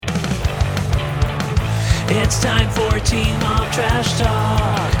It's time for Teen Mom Trash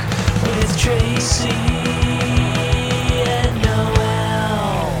Talk with Tracy and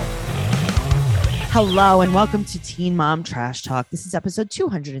Noelle. Hello and welcome to Teen Mom Trash Talk. This is episode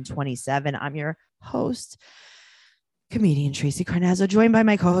 227. I'm your host, comedian Tracy Carnazzo, joined by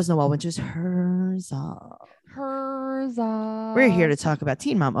my co-host Noelle Winters. Herzog. We're here to talk about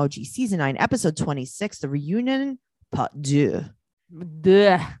Teen Mom OG Season 9, Episode 26, The Reunion Part 2.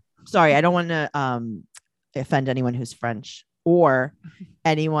 Sorry, I don't want to offend anyone who's French or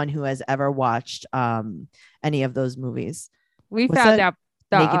anyone who has ever watched any of those movies. We found out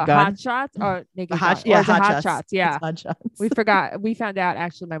the Hot Shots or Naked Gun. Hot Shots. Yeah. Hot Shots. We forgot. We found out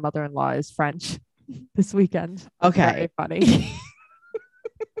actually my mother-in-law is French this weekend. Okay. Very funny.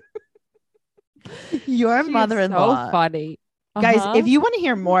 Your She's mother-in-law. so funny. Guys, if you want to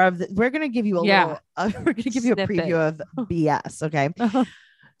hear more of we're going to give you a little, we're going to give you a Snippet. preview of BS. Okay.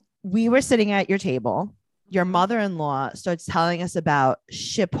 We were sitting at your table. Your mother-in-law starts telling us about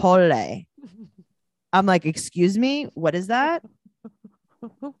Chipotle. I'm like, excuse me, what is that?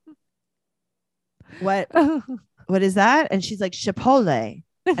 What is that? And she's like, Chipotle.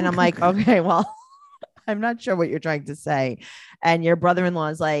 And I'm like, okay, well, I'm not sure what you're trying to say. And your brother-in-law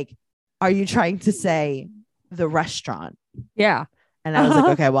is like, are you trying to say the restaurant? Yeah. And I was like,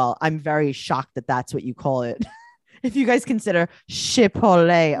 okay, well, I'm very shocked that that's what you call it. If you guys consider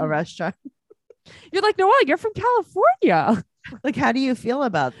Chipotle a restaurant. You're like, Noelle, you're from California. Like, how do you feel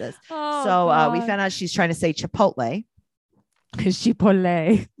about this? Oh, So we found out she's trying to say Chipotle.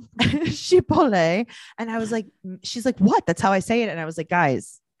 Chipotle. Chipotle. And I was like, she's like, what? That's how I say it. And I was like,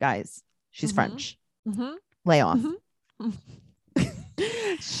 guys, she's French. Lay off.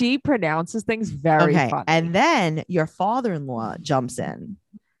 She pronounces things very funny. And then your father-in-law jumps in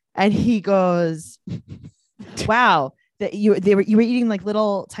and he goes, wow, that you were eating like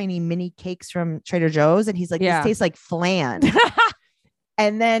little tiny mini cakes from Trader Joe's. And he's like, this tastes like flan.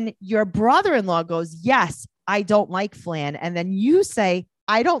 And then your brother-in-law goes, yes, I don't like flan. And then you say,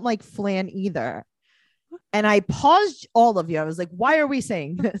 I don't like flan either. And I paused all of you. I was like, why are we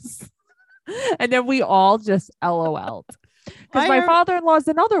saying this? And then we all just LOL'd. Because my father-in-law is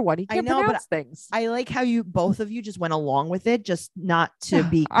another one. He can't pronounce things. I like how both of you just went along with it, just not to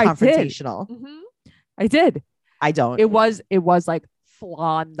be I confrontational. I did. I don't. It was like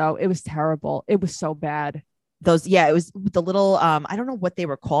flan though. It was terrible. It was so bad. It was the little I don't know what they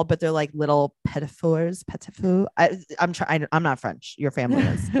were called, but they're like little petit fours. I'm not French. Your family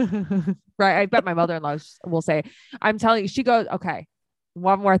is. Right. I bet my mother-in-law will say, I'm telling you, she goes, okay,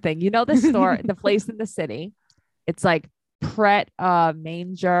 one more thing. You know, the store, the place in the city, it's like Pret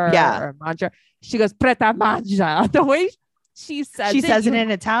Manger or Manger. She goes, Pret a Manger. The way she says it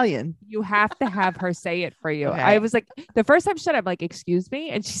in Italian. You have to have her say it for you. Okay. I was like, the first time she said, I'm like, excuse me.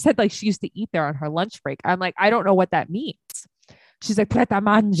 And she said, like, she used to eat there on her lunch break. I'm like, I don't know what that means. She's like, Pret a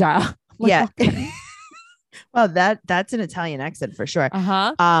Manger. Yeah. Okay. Well, that's an Italian accent for sure.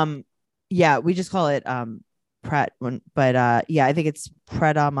 Yeah, we just call it Pret one, but I think it's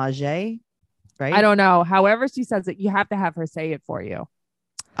Pret a Manger. Right? I don't know. However she says it, you have to have her say it for you.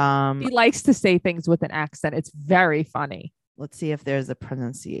 She likes to say things with an accent. It's very funny. Let's see if there's a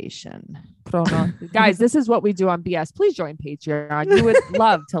pronunciation. Guys, this is what we do on BS. Please join Patreon. You would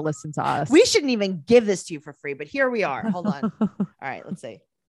love to listen to us. We shouldn't even give this to you for free, but here we are. Hold on. All right, let's see.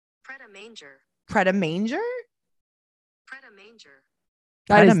 Pret a Manger. Pret a Manger? Pret a Manger.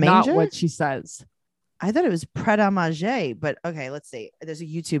 That is not what she says. I thought it was Pret a Manger, but okay, let's see. There's a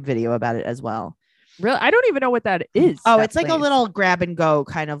YouTube video about it as well. Really? I don't even know what that is. Oh, it's like a little grab and go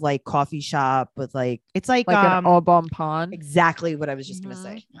kind of like coffee shop with it's like an au bon pain. Exactly what I was just going to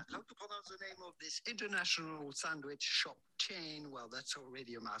say. How to pronounce the name of this international sandwich shop chain? Well, that's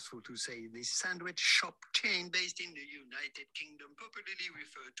already a mouthful to say. This sandwich shop chain based in the United Kingdom, popularly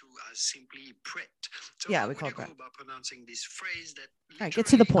referred to as simply Pret. So yeah, how we call would it you go about pronouncing this phrase that literally get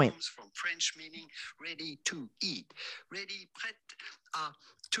to the point. Comes from French meaning ready to eat. Ready, prêt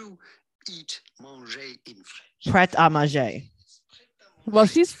to eat, manger in French. Pret à manger. Well,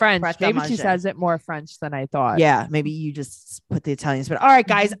 she's French. Pret à Maybe she manger. says it more French than I thought. Yeah, maybe you just put the Italian spin. All right,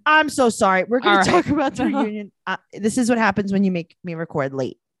 guys, I'm so sorry. We're going to talk about the reunion. This is what happens when you make me record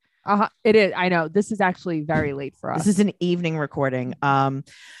late. It is. I know. This is actually very late for us. This is an evening recording. All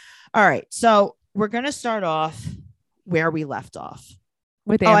right, so we're going to start off where we left off.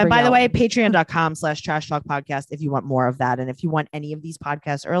 With and by Amber the way, Yellen. patreon.com/trash talk podcast if you want more of that. And if you want any of these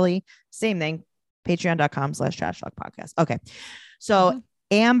podcasts early, same thing, patreon.com/trash talk podcast. Okay. So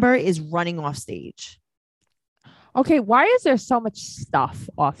Amber is running off stage. Okay, why is there so much stuff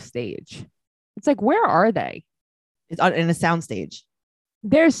off stage? It's like, where are they? It's in a sound stage.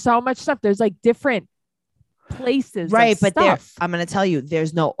 There's so much stuff. There's like different places. Right. Of But there, stuff. I'm going to tell you,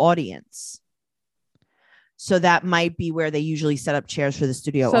 there's no audience. So that might be where they usually set up chairs for the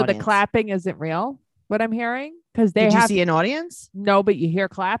studio So audience. the clapping isn't real. What I'm hearing, because they Did you have see an audience? no, but you hear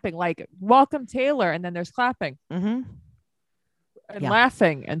clapping like "Welcome Taylor," and then there's clapping Mm-hmm. and Yeah.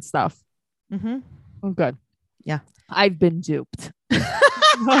 laughing and stuff. Mm-hmm. Oh, good. Yeah. I've been duped.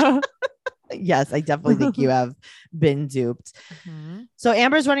 Yes, I definitely think you have been duped. Mhm. So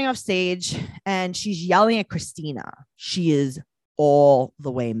Amber's running off stage and she's yelling at Christina. She is all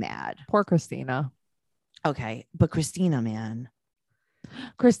the way mad. Poor Christina. Okay. But Christina, man.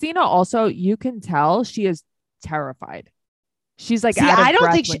 Christina also, you can tell she is terrified. She's like See, out of I don't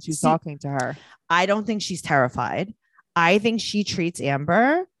breath think when she- she's see- talking to her. I don't think she's terrified. I think she treats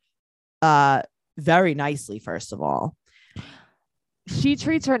Amber very nicely, first of all. She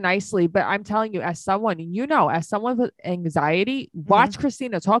treats her nicely, but I'm telling you, as someone with anxiety, watch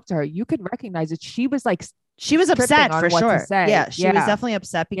Christina talk to her. You can recognize it. She was like, She was tripping upset on for what to sure. say. Yeah, she was Yeah. definitely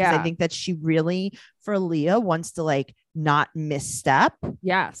upset because I Yeah. think that she really, for Leah, wants to like not misstep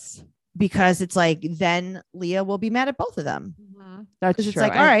yes, because it's like then Leah will be mad at both of them. that's 'Cause true. it's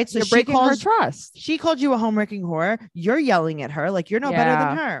like, And all right, so you're she breaking her calls- trust. She called you a homewrecking whore. You're yelling at her like you're no better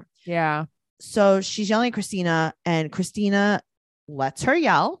than her. Yeah. So she's yelling at Christina, and Christina lets her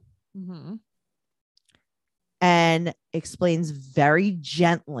yell Mhm. and explains very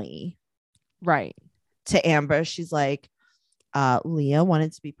gently Right. to Amber. She's like, Leah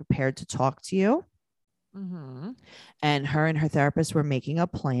wanted to be prepared to talk to you. Mm-hmm. And her therapist were making a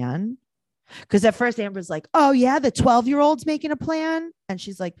plan. Because at first Amber's like, oh yeah, the 12-year-old's making a plan. And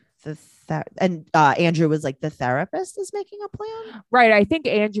she's like, Andrew was like, the therapist is making a plan. Right. I think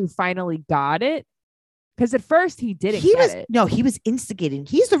Andrew finally got it because at first he didn't get it. No, he was instigating.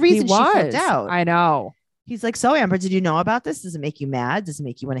 He's the reason she flipped out. I know. He's like, so Amber, did you know about this? Does it make you mad? Does it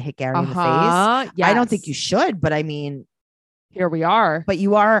make you want to hit Gary in the face? Yes. I don't think you should, but I mean, Here we are. but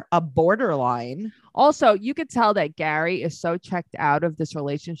you are a borderline. Also, you could tell that Gary is so checked out of this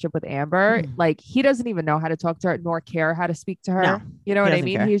relationship with Amber. Like he doesn't even know how to talk to her nor care how to speak to her. No, you know what I doesn't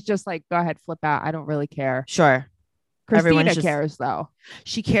mean? care. He's just like, go ahead, flip out. I don't really care. Sure. Everyone's Christina just- cares though.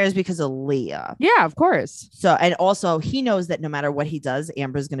 She cares because of Leah. Yeah, of course. So, and also he knows that no matter what he does,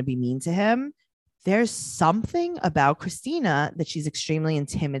 Amber's going to be mean to him. There's something about Christina that she's extremely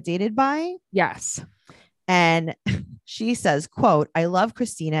intimidated by. Yes. And she says, quote, I love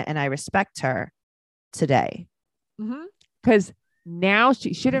Christina and I respect her today. Because now she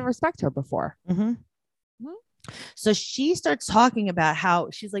didn't respect her before. Mhm. So she starts talking about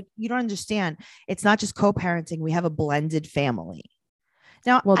how she's like, you don't understand. It's not just co-parenting. We have a blended family.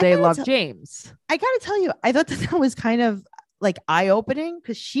 Now, Well, I they gotta love tell- James. I got to tell you, I thought that was kind of like eye-opening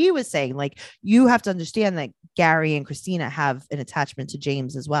because she was saying like, you have to understand that Gary and Christina have an attachment to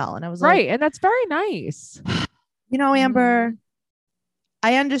James as well. And I was Right. like, And that's very nice. you know, Amber,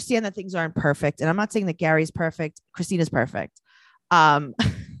 I understand that things aren't perfect. And I'm not saying that Gary's perfect. Christina's perfect.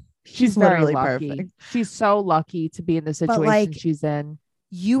 She's very literally lucky. perfect. She's so lucky to be in the situation like, she's in.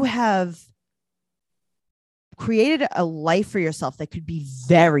 You have created a life for yourself that could be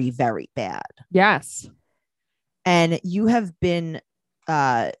very, very bad. Yes. And you have been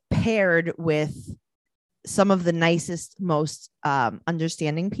paired with some of the nicest, most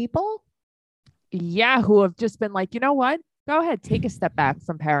understanding people. Yeah. Who have just been like, you know what? Go ahead. Take a step back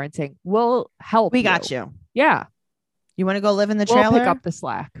from parenting. We'll help. We got you. Yeah. You want to go live in the We'll trailer? pick up the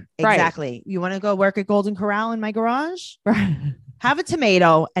slack. Exactly. You want to go work at Golden Corral in my garage? Right. Have a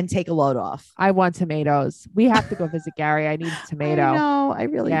tomato and take a load off. I want tomatoes. We have to go visit Gary. I need a tomato. No, I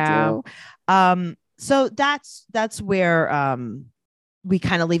really Yeah. do. So that's where we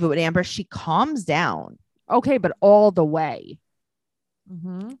kind of leave it with Amber. She calms down. Okay, but all the way.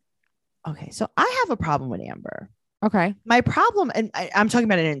 Mm-hmm. Okay, so I have a problem with Amber. Okay. My problem, and I'm talking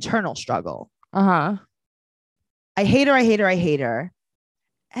about an internal struggle. Uh-huh. I hate her. I hate her. I hate her.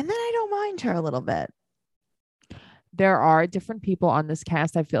 And then I don't mind her a little bit. There are different people on this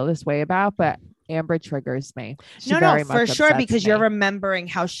cast I feel this way about, but Amber triggers me. She No, very for much sure, upsets because me. you're remembering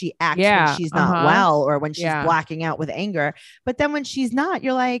how she acts Yeah, when she's not uh-huh. well or when she's Yeah. blacking out with anger. But then when she's not,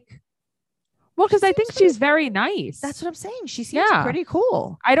 you're like, Well, because I seems think pretty she's very nice. that's what I'm saying. She seems Yeah. pretty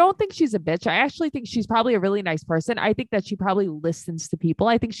cool. I don't think she's a bitch. I actually think she's probably a really nice person. I think that she probably listens to people.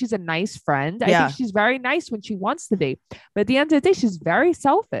 I think she's a nice friend. I Yeah. think she's very nice when she wants to be. But at the end of the day, she's very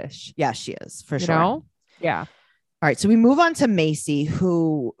selfish. Yeah, she is for You sure. know? Yeah. All right, so we move on to Macy,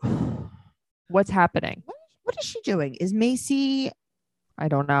 who What's happening? what is she doing? Is Macy I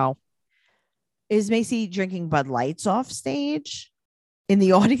don't know. drinking Bud Lights off stage in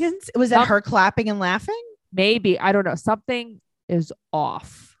the audience? Was that Some- her clapping and laughing? Maybe. I don't know. Something is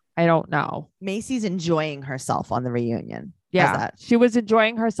off. I don't know. Macy's enjoying herself on the reunion. How's Yeah. that? She was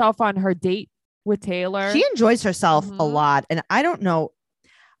enjoying herself on her date with Taylor. She enjoys herself a Mhm. lot. And I don't know.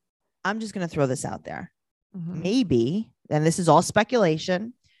 I'm just going to throw this out there. Mhm. Maybe, and this is all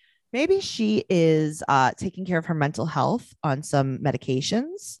speculation, maybe she is taking care of her mental health on some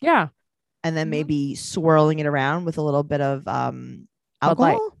medications Yeah. and then Mhm. maybe swirling it around with a little bit of Light.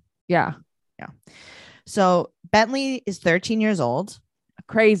 alcohol. Yeah. So Bentley is 13 years old.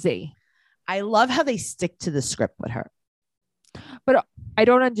 Crazy. I love how they stick to the script with her. I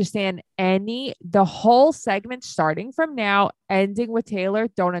don't understand the whole segment starting from now, ending with Taylor.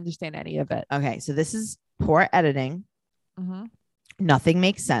 Don't understand any of it. Okay, so this is poor editing. Mhm. Nothing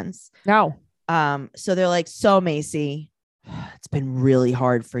makes sense. No. So they're like, so Macy, it's been really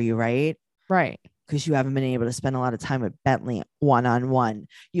hard for you, right? Right. Because you haven't been able to spend a lot of time with Bentley one-on-one.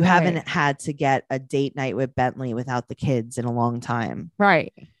 You Right. haven't had to get a date night with Bentley without the kids in a long time.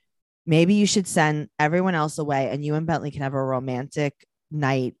 Right. Maybe you should send everyone else away and you and Bentley can have a romantic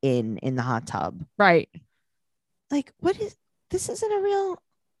night in the hot tub. Right. Like, this isn't a real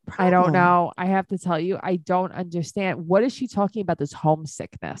problem. I don't know. I have to tell you, I don't understand. What is she talking about? This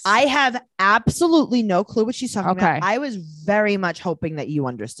homesickness. I have absolutely no clue what she's talking Okay. about. I was very much hoping that you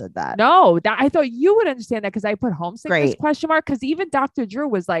understood that. No, I thought you would understand that because I put homesickness Great. question mark. Because even Dr. Drew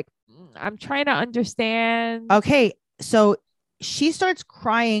was like, I'm trying to understand. Okay. So she starts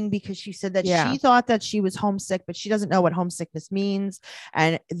crying because she said that Yeah. she thought that she was homesick, but she doesn't know what homesickness means.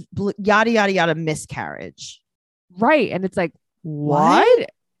 And yada, yada, yada, miscarriage. Right. And it's like, what?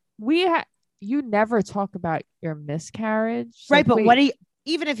 You never talk about your miscarriage. Right. Like, But wait. what do you,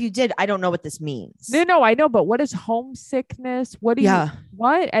 even if you did, I don't know what this means. No, I know. But what is homesickness? What do Yeah.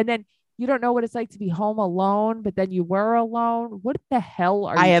 what? And then you don't know what it's like to be home alone, but then you were alone. What the hell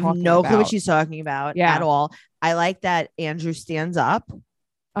are you I have talking no clue what about? she's talking about Yeah. at all. I like that Andrew stands up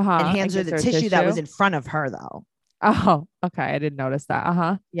Uh-huh. and hands her gives the tissue that was in front of her, though. Oh, okay. I didn't notice that.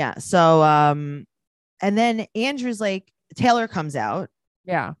 Uh-huh. Yeah. So, and then Andrew's like, Taylor comes out.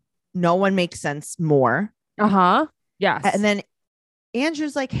 Yeah. No one makes sense more. Uh-huh. Yes. And then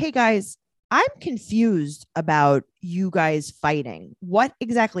Andrew's like, hey guys, I'm confused about you guys fighting. What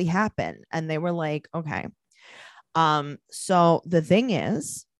exactly happened? And they were like, okay. So the thing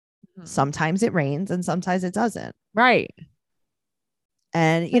is, Mhm. sometimes it rains and sometimes it doesn't. Right.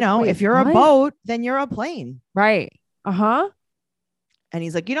 And you Like, know, wait, if you're what? a boat, then you're a plane. Right. Uh-huh. And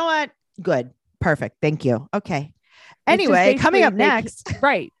he's like, you know what? Good. Perfect. Thank you. Okay. It's just Anyway, coming up basically next.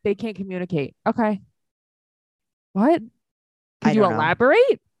 Right. They can't communicate. Okay. What? I Could you don't know.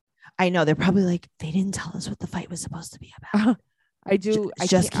 elaborate? I know they're probably like, they didn't tell us what the fight was supposed to be about. I do.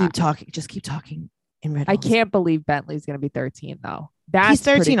 Just keep talking. Just keep talking in riddles. I can't believe Bentley's going to be 13 though. That's He's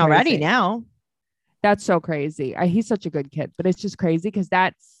pretty 13 already crazy. now. That's so crazy. He's such a good kid, but it's just crazy because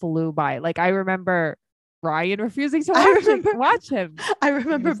that flew by. Like I remember Ryan refusing to watch him. I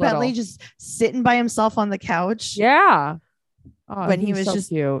remember was Bentley little. just sitting by himself on the couch. Yeah. Oh, When he he's was so just-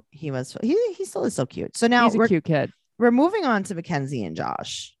 cute. He still is so cute. So now He's a cute kid. we're moving on to Mackenzie and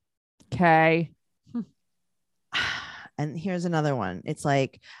Josh. Okay. And here's another one. It's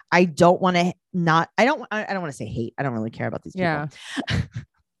like, I don't want to I don't want to say hate. I don't really care about these people. Yeah.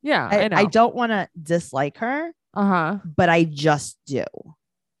 Yeah. I know. I don't want to dislike her, Uh-huh. but I just do.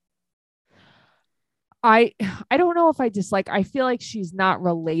 I don't know if I dislike. I feel like she's not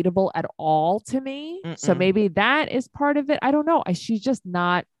relatable at all to me. So Mm-mm. maybe that is part of it. I don't know. She's just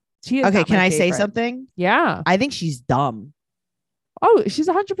not. She is Okay, not can my I say favorite. something? Yeah. I think she's dumb. Oh, she's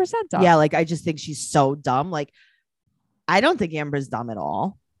 100% dumb. Yeah, like I just think she's so dumb. Like, I don't think Amber's dumb at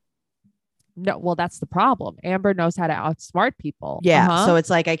all. No, well, that's the problem. Amber knows how to outsmart people. Yeah. Uh-huh. So it's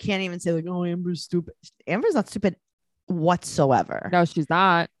like I can't even say like, oh, Amber's stupid. Amber's not stupid whatsoever. No, she's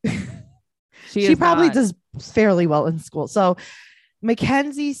not. She is probably not. does fairly well in school. So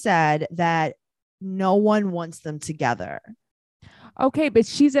Mackenzie said that no one wants them together. Okay, but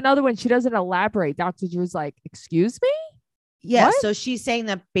she's another one. She doesn't elaborate. Dr. Drew's like, excuse me? Yeah. What? So she's saying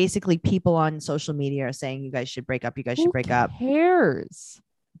that basically people on social media are saying you guys should break up. You guys should Who break up. cares?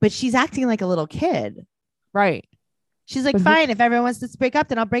 But she's acting like a little kid. Right. She's like, But who- fine, if everyone wants to break up,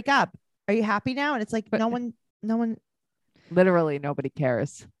 then I'll break up. Are you happy now? And it's like, But- no one. Literally nobody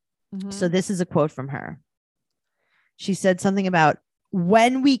cares. Mhm. So this is a quote from her. She said something about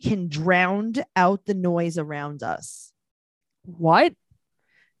when we can drown out the noise around us. What?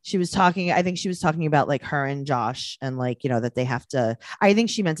 She was talking, I think she was talking about like her and Josh and like, you know, that they have to, I think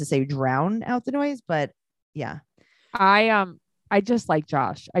she meant to say drown out the noise, but yeah. I just like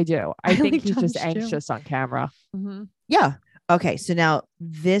Josh. I do. I think like he's just Josh, too. anxious on camera. Mhm. Yeah. Okay. So now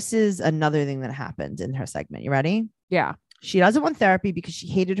this is another thing that happened in her segment. You ready? Yeah. She doesn't want therapy because she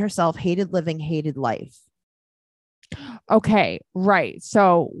hated herself, hated living, hated life. Okay, right.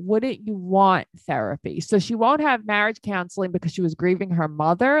 So wouldn't you want therapy? So she won't have marriage counseling because she was grieving her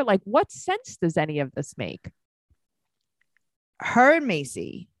mother. Like, what sense does any of this make? Her and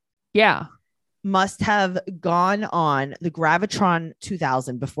Macy Yeah. must have gone on the Gravitron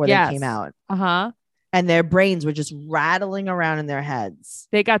 2000 before they came out. Uh-huh. And their brains were just rattling around in their heads.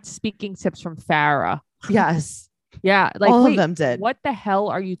 They got speaking tips from Farrah. Yes. Yeah. Like, all wait, of them did. What the hell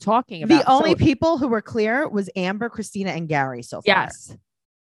are you talking about? The only people who were clear was Amber, Christina, and Gary so far. Yes.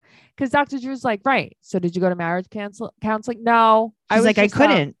 Because Dr. Drew's like, right. So did you go to marriage counseling? No. She's like, I just,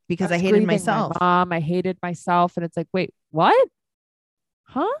 couldn't because I was hated grieving myself. my mom. I hated myself. And it's like, wait, what?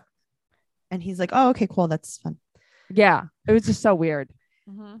 Huh? And he's like, oh, okay, cool. That's fun. Yeah. It was just so weird.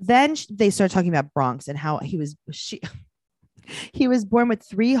 Then they started talking about Bronx and how he was born with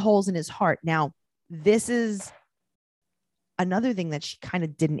 3 holes in his heart. Now, this is another thing that she kind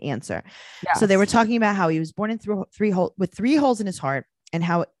of didn't answer. Yes. So they were talking about how he was born in with 3 holes in his heart, and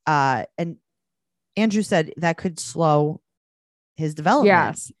how and Andrew said that could slow his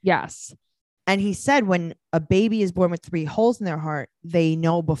development. Yes. And he said when a baby is born with 3 holes in their heart, they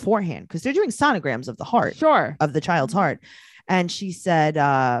know beforehand because they're doing sonograms of the heart, Sure, of the child's heart. And she said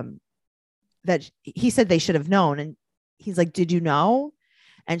that he said they should have known. And he's like, did you know?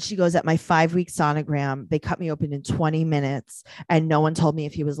 And she goes, at my 5-week sonogram, they cut me open in 20 minutes and no one told me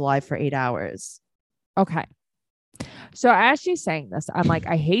if he was alive for 8 hours. Okay. So as she's saying this, I'm like,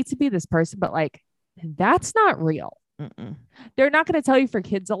 I hate to be this person, but like, that's not real. Mm-mm. They're not going to tell you for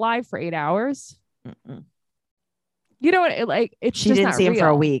kids alive for 8 hours. Mm-mm. You know what? Like, it's She just didn't not see him for a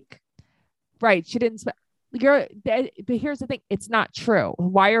real. week. Right. She didn't. But here's the thing. It's not true.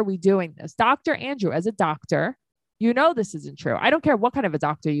 Why are we doing this? Dr. Andrew, as a doctor, you know this isn't true. I don't care what kind of a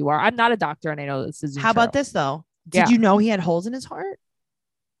doctor you are. I'm not a doctor and I know this isn't true. How about this though? Did you know he had holes in his heart?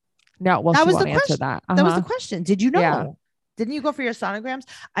 No, well, that she was won't the answer question. that. That was the question. Did you know? Yeah. Didn't you go for your sonograms?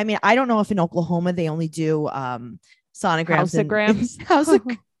 I mean, I don't know if in Oklahoma they only do sonograms.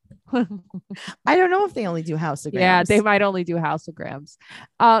 Houseograms. I don't know if they only do houseograms. Yeah, they might only do houseograms.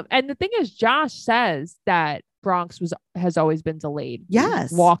 And the thing is, Josh says that Bronx has always been delayed.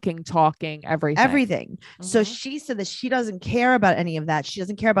 Yes. Walking, talking, everything. So she said that she doesn't care about any of that. She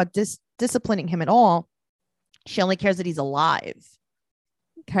doesn't care about disciplining him at all. She only cares that he's alive.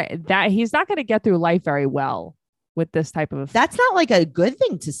 Okay. That he's not going to get through life very well with this type of. That's not like a good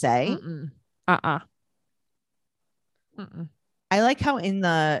thing to say. I like how in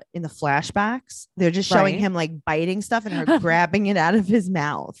the flashbacks, they're just showing him like biting stuff and her grabbing it out of his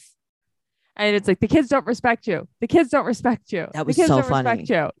mouth. And it's like, the kids don't respect you. The kids don't respect you. That was the kids so don't funny. Respect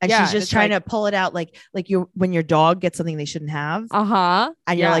you. And she's just trying to pull it out like when your dog gets something they shouldn't have.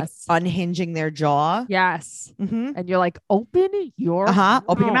 And you're like unhinging their jaw. Yes. Mm-hmm. And you're like, open your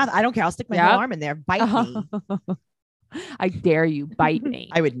open your mouth. I don't care. I'll stick my whole arm in there. Bite me. I dare you, bite me.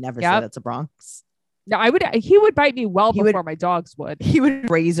 I would never say that's a Bronx. No, I would. He would bite me before my dogs would. He would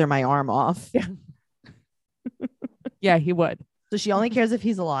razor my arm off. Yeah. Yeah, he would. So she only cares if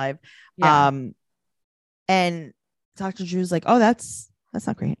he's alive. Yeah. And Dr. Drew's like, oh, that's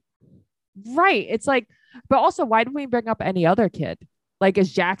not great. Right. It's like, but also, why didn't we bring up any other kid? Like,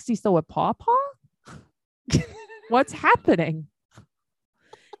 is Jaxie still with Paw? What's happening?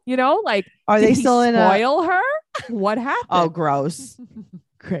 You know, like, are they still in spoil her? What happened? Oh, gross.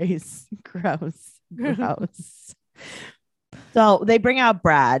 Gross. So they bring out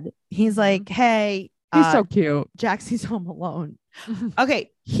Brad. He's like, hey, he's so cute. Jaxie's home alone.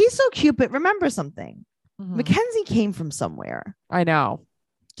 Okay. He's so cute, but remember something. Mackenzie came from somewhere. I know.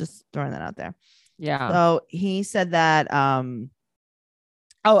 Just throwing that out there. Yeah. So he said that, and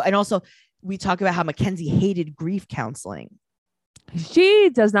also we talk about how Mackenzie hated grief counseling. She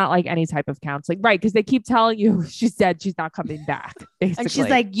does not like any type of counseling. Right. Because they keep telling you she's dead. She's not coming back. Basically. And she's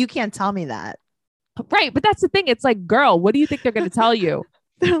like, you can't tell me that. Right. But that's the thing. It's like, girl, what do you think they're going to tell you?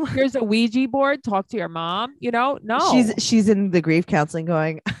 Here's a Ouija board. Talk to your mom. You know, no. She's in the grief counseling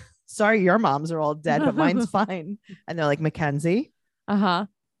going, sorry, your moms are all dead, but mine's fine. And they're like, Mackenzie.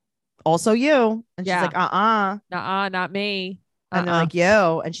 Also you. And she's like, Nuh-uh, not me. And they're like,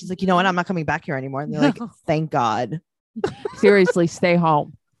 yo. And she's like, you know what? I'm not coming back here anymore. And they're like, thank God. Seriously, stay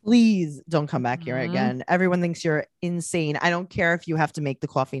home. Please don't come back here again. Everyone thinks you're insane. I don't care if you have to make the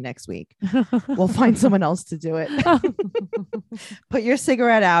coffee next week. We'll find someone else to do it. Put your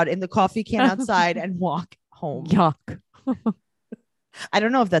cigarette out in the coffee can outside and walk home. Yuck. I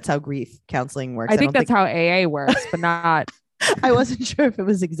don't know if that's how grief counseling works. I think that's how AA works, but not. I wasn't sure if it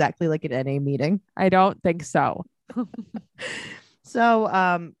was exactly like an NA meeting. I don't think so.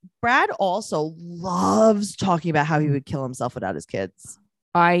 So Brad also loves talking about how he would kill himself without his kids.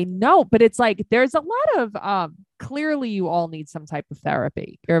 I know, but it's like there's a lot of clearly you all need some type of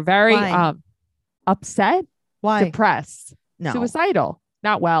therapy. You're very Why? upset, Why? depressed, No. suicidal,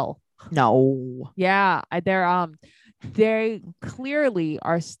 not well. No. Yeah, they clearly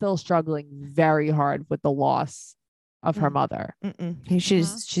are still struggling very hard with the loss of her mother. Mm-mm.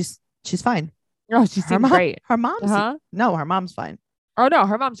 She's fine. Oh, she Her seems mom, great. her mom's Uh-huh. no, her mom's fine. Oh no,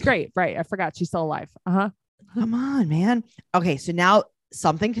 her mom's great. Right. I forgot she's still alive. Uh-huh. Come on, man. Okay, so now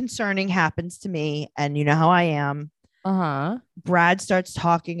something concerning happens to me, and you know how I am. Uh-huh. Brad starts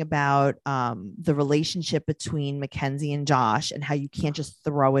talking about the relationship between Mackenzie and Josh and how you can't just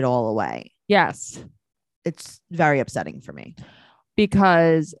throw it all away. Yes. It's very upsetting for me.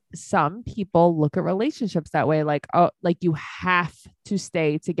 Because some people look at relationships that way, like, oh, like you have to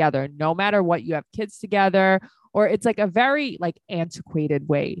stay together no matter what. You have kids together, or it's like a very like antiquated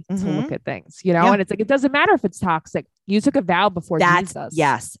way to look at things, you know. Yeah. And it's like it doesn't matter if it's toxic. You took a vow before Jesus.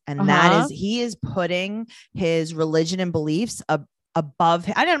 Yes, and that is he is putting his religion and beliefs above.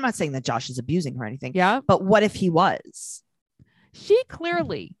 I'm not saying that Josh is abusing her or anything. Yeah, but what if he was? She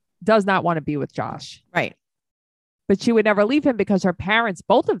clearly does not want to be with Josh, right? But she would never leave him because her parents,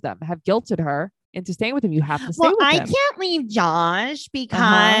 both of them, have guilted her into staying with him. You have to stay with him. I can't leave Josh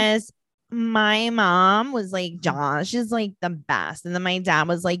because my mom was like, Josh is like the best. And then my dad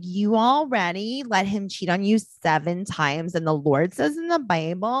was like, you already let him cheat on you 7 times. And the Lord says in the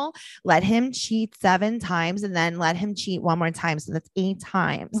Bible, let him cheat 7 times and then let him cheat 1 more time. So that's 8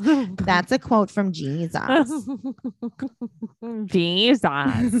 times. That's a quote from Jesus.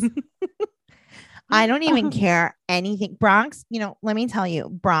 Jesus. I don't even care anything. Bronx, let me tell you,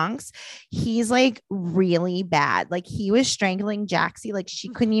 Bronx, he's like really bad. Like he was strangling Jaxie. Like she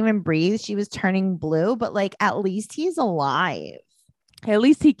couldn't even breathe. She was turning blue, but like at least he's alive. At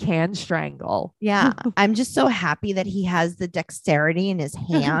least he can strangle. Yeah. I'm just so happy that he has the dexterity in his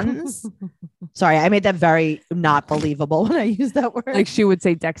hands. Sorry, I made that very not believable when I used that word. Like she would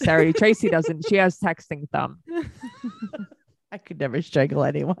say dexterity. Tracy doesn't. She has texting thumb. I could never strangle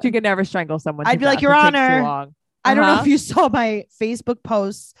anyone. She could never strangle someone. I'd be like, Your Honor. I don't know if you saw my Facebook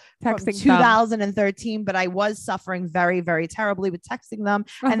posts texting from 2013, but I was suffering very, very terribly with texting them.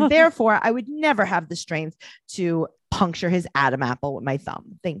 And therefore, I would never have the strength to puncture his Adam apple with my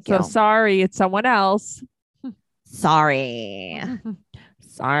thumb. Thank you. So sorry. It's someone else. Sorry.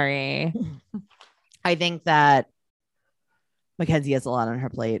 Sorry. I think that Mackenzie has a lot on her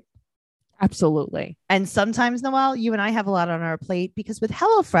plate. Absolutely. And sometimes, Noelle, you and I have a lot on our plate because with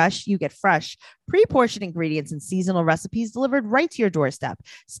HelloFresh, you get fresh, pre-portioned ingredients and seasonal recipes delivered right to your doorstep.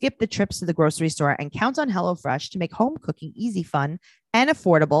 Skip the trips to the grocery store and count on HelloFresh to make home cooking easy, fun, and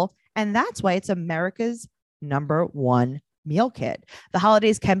affordable. And that's why it's America's #1 meal kit. The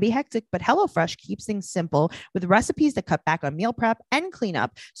holidays can be hectic, but HelloFresh keeps things simple with recipes that cut back on meal prep and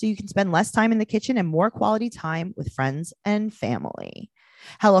cleanup so you can spend less time in the kitchen and more quality time with friends and family.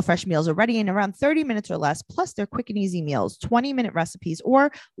 HelloFresh meals are ready in around 30 minutes or less, plus they're quick and easy meals, 20-minute recipes,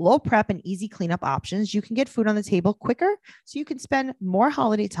 or low prep and easy cleanup options. You can get food on the table quicker so you can spend more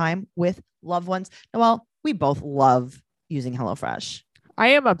holiday time with loved ones. Well, we both love using HelloFresh. I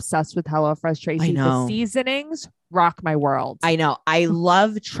am obsessed with HelloFresh, Tracy. I know. The seasonings rock my world. I know. I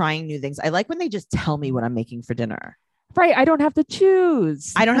love trying new things. I like when they just tell me what I'm making for dinner. Right. I don't have to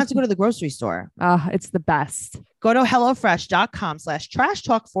choose. I don't have to go to the grocery store. It's the best. Go to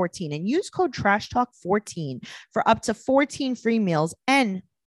HelloFresh.com/TrashTalk14 and use code TrashTalk14 for up to 14 free meals and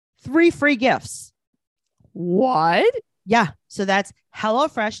 3 free gifts. What? Yeah. So that's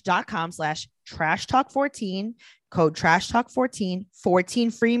HelloFresh.com/TrashTalk14, code TrashTalk14,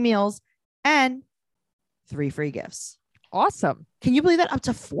 14 free meals and 3 free gifts. Awesome. Can you believe that? Up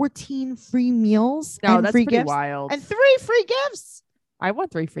to 14 free meals and that's free pretty gifts wild. and 3 free gifts. I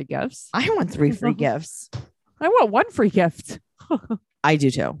want 3 free gifts. I want 3 free gifts. I want 1 free gift. I do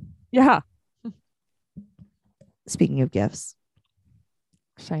too. Yeah. Speaking of gifts,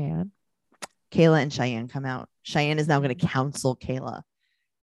 Cheyenne. Kayla and Cheyenne come out. Cheyenne is now going to counsel Kayla.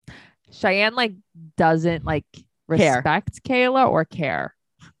 Cheyenne like doesn't like respect Kayla or care.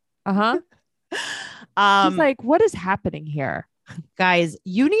 She's like, what is happening here? Guys,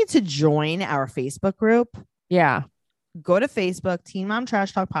 you need to join our Facebook group. Yeah. Go to Facebook, Teen Mom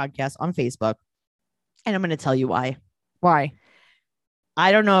Trash Talk Podcast on Facebook. And I'm going to tell you why. Why?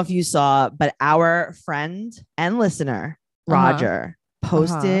 I don't know if you saw, but our friend and listener, Roger,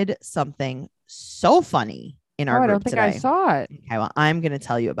 posted something so funny in our group I don't think today. I saw it. Okay, well, I'm going to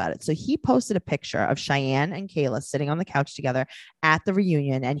tell you about it. So he posted a picture of Cheyenne and Kayla sitting on the couch together at the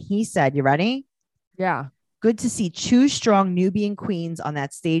reunion. And he said, you ready? Yeah. Good to see two strong Nubian queens on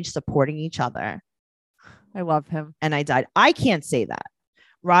that stage supporting each other. I love him. And I died. I can't say that.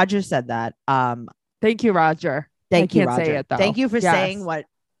 Roger said that. Thank you, Roger. Thank I you, can't say Roger. it, though. Thank you for Yes. saying what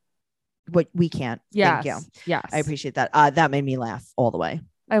we can't. Yes. Thank you. Yes. I appreciate that. That made me laugh all the way.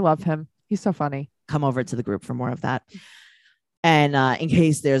 I love him. He's so funny. Come over to the group for more of that. And in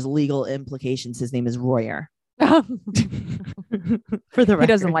case there's legal implications, his name is Royer. For the record. He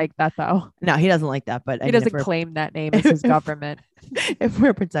doesn't like that though. No, he doesn't like that. But He doesn't claim that name as his government. If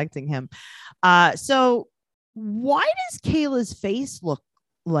we're protecting him. So why does Kayla's face look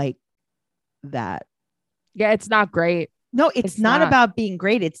like that? Yeah, it's not great. No, it's not about being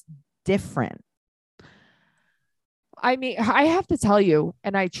great. It's different. I mean, I have to tell you,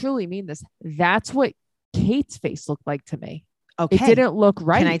 and I truly mean this, that's what Kate's face looked like to me. Okay. It didn't look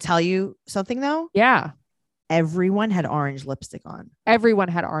right. Can I tell you something though? Yeah. Everyone had orange lipstick on. Everyone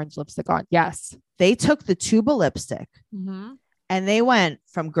had orange lipstick on. Yes. They took the tube of lipstick Mm-hmm. and they went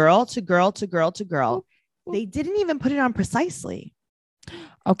from girl to girl to girl to girl. They didn't even put it on precisely.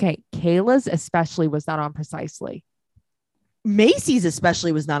 Okay. Kayla's especially was not on precisely. Macy's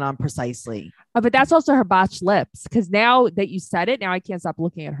especially was not on precisely. But that's also her botched lips. Because now that you said it, now I can't stop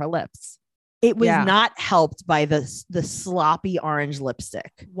looking at her lips. It was Yeah. not helped by the sloppy orange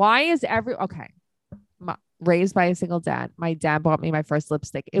lipstick. Why is raised by a single dad? My dad bought me my first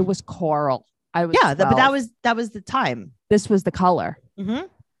lipstick. It was coral. I was But 12. that was the time. This was the color. Mhm.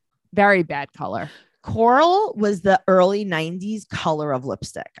 Very bad color. Coral was the early 90s color of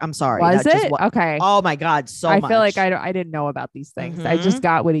lipstick. I'm sorry. Was that just it? wa- Okay. Oh my God. So I much. feel like I didn't know about these things. I just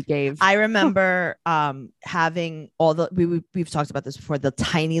got what he gave. I remember having all we've talked about this before, the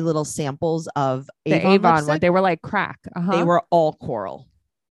tiny little samples of the Avon one. lipstick. They were like crack. They were all coral.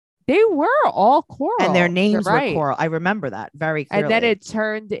 They were all coral. And their names You're were right. coral. I remember that very clearly. And then it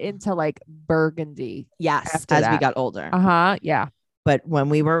turned into like burgundy. yes, after as we that. got older. Yeah. But when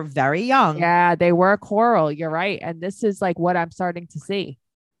we were very young, Yeah, they were coral. You're right. And this is like what I'm starting to see.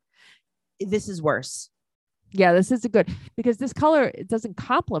 this is worse. Yeah, this is a good because this color it doesn't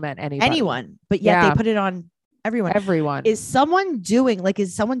complement Anyone, but yet Yeah. they put it on everyone. Everyone. Is someone doing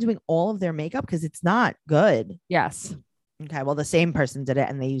all of their makeup? Because it's not good. Yes. Okay, well, the same person did it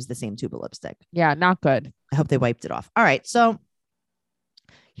and they used the same tube of lipstick. Yeah, not good. I hope they wiped it off. All right, so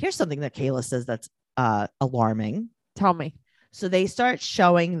here's something that Kayla says that's alarming. Tell me. So they start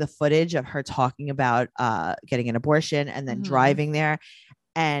showing the footage of her talking about getting an abortion and then Mhm. driving there.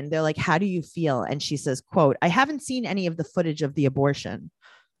 And they're like, how do you feel? And she says, quote, I haven't seen any of the footage of the abortion.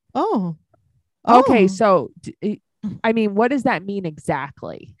 Oh. Okay, Oh. so I mean, what does that mean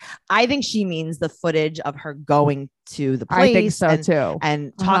exactly? I think she means the footage of her going to the place I think so and, too.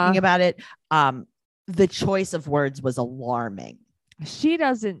 and talking about it. The choice of words was alarming. She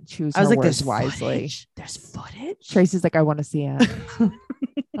doesn't choose I her was like, words there's wisely. footage? There's footage? Tracy's like, I want to see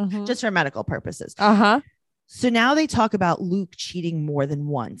it. Just for medical purposes. Uh-huh. So now they talk about Luke cheating more than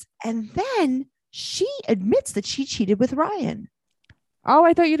once. And then she admits that she cheated with Ryan. Oh,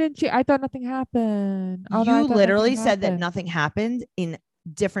 I thought you didn't cheat. I thought nothing happened. Oh, no, I You thought literally nothing said that happened. nothing happened in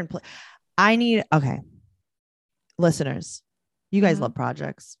different places. Okay. Listeners, you guys Mhm. love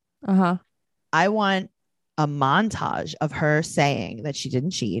projects. Uh-huh. I want a montage of her saying that she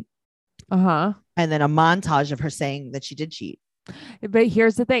didn't cheat. Uh-huh. And then a montage of her saying that she did cheat. But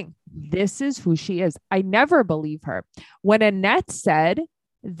here's the thing. This is who she is. I never believe her. When Annette said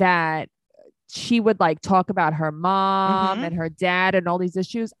that she would like talk about her mom Mhm. and her dad and all these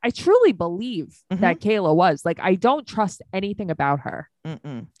issues, I truly believe that Kayla was like, I don't trust anything about her.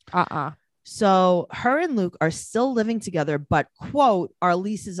 Mm-mm. Uh-uh. So her and Luke are still living together, but quote, our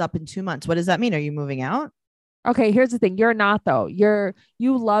lease is up in 2 months. What does that mean? Are you moving out? Okay, here's the thing. You're not though. You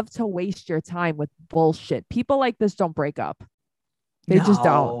love to waste your time with bullshit. People like this don't break up. They just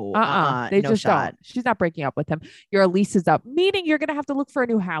don't. No, They no just shot. don't. She's not breaking up with him. Your lease is up, meaning you're gonna have to look for a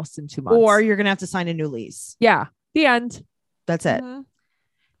new house in 2 months. Or you're going to have to sign a new lease. yeah, the end. That's it. Mhm.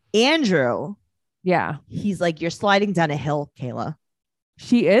 Andrew, Yeah, he's like, you're sliding down a hill, Kayla.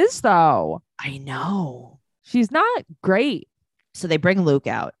 she is though. I know. She's not great. So they bring Luke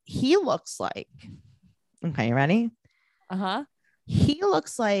out. He looks like, okay, you ready? Uh-huh. He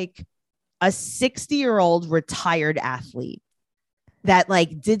looks like a 60-year-old retired athlete that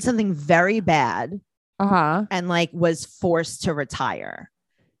like did something very bad Uh-huh. and like was forced to retire.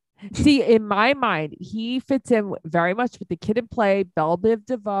 See, in my mind, he fits in very much with the Kid and Play, Belle Biv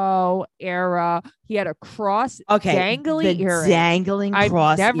DeVoe era. He had a cross Okay, dangly the earring. dangling I'm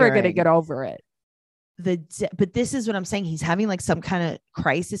cross never gonna earring. get over it. But this is what I'm saying. He's having like some kind of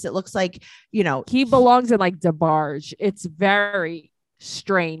crisis. It looks like, He belongs in like DeBarge. It's very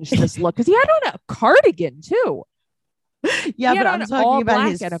strange, this look, because he had on a cardigan too. Yeah, He had but on I'm all talking about black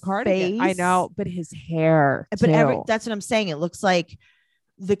his and a cardigan. I face. know, but his hair But too. that's what I'm saying. It looks like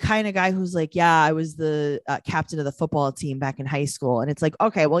the kind of guy who's like, yeah, I was the captain of the football team back in high school. And it's like,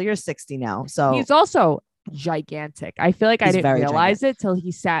 okay, well, you're 60 now. So He's also gigantic. I feel like I He's didn't very realize it till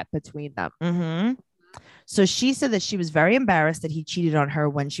he sat between them. Mhm. So she said that she was very embarrassed that he cheated on her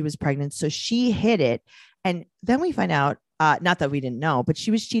when she was pregnant. So she hid it. And then we find out, not that we didn't know, but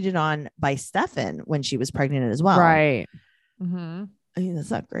she was cheated on by Stefan when she was pregnant as well. Right. Mm-hmm. I mean,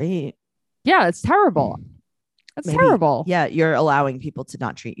 that's not great. Yeah, it's terrible. That's Maybe- terrible. Yeah, you're allowing people to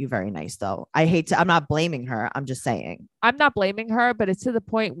not treat you very nice, though. I'm not blaming her. I'm just saying. I'm not blaming her, but it's to the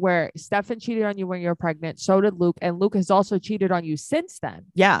point where Stefan cheated on you when you were pregnant. So did Luke. And Luke has also cheated on you since then.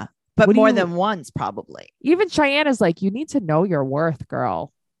 Yeah, but What do more you- than once, probably. Even Cheyenne is like, you need to know your worth,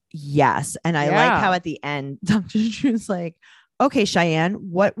 girl. Yes. And I like Yeah. how at the end, Dr. Drew's like, okay, Cheyenne,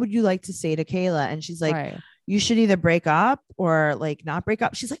 what would you like to say to Kayla? And she's like, Right. you should either break up or like not break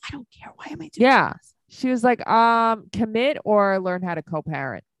up. She's like, I don't care. Why am I doing Yeah. this? She was like, commit or learn how to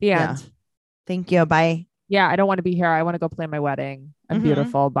co-parent. The Yeah. end. Thank you. Bye. Yeah, I don't want to be here. I want to go plan my wedding. I'm Mhm.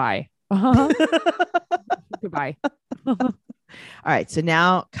 beautiful. Bye. All Goodbye. right. So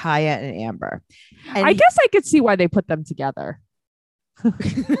now Kaya and Amber. And I guess I could see why they put them together.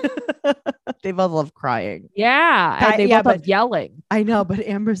 they both love crying. Yeah. Ki- And they yeah, both love yelling. I know, but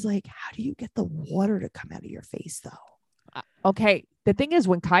Amber's like, how do you get the water to come out of your face though? Okay. The thing is,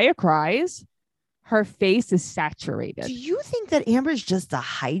 when Kaya cries, her face is saturated. Do you think that Amber's just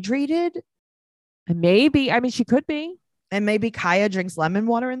dehydrated? And maybe, I mean, she could be. And maybe Kaya drinks lemon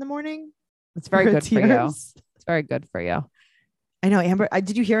water in the morning? It's very Her good for you. tears? It's very good for you. I know Amber.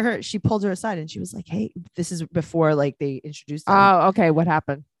 Did you hear her? She pulled her aside and she was like, hey, this is before like they introduced them. Oh, okay. What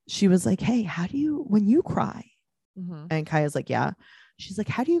happened? She was like, hey, how do you, when you cry? Mhm. And Kaya's like, yeah. She's like,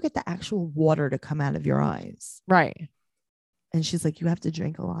 how do you get the actual water to come out of your eyes? Right. And she's like, you have to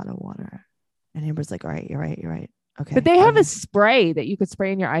drink a lot of water. And Amber's like, all right, you're right. You're right. Okay. But they have Okay. a spray that you could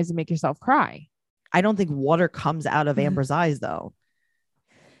spray in your eyes and make yourself cry. I don't think water comes out of Amber's eyes though.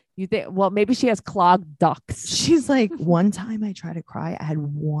 You think, well, maybe she has clogged ducts. She's like, one time I tried to cry. I had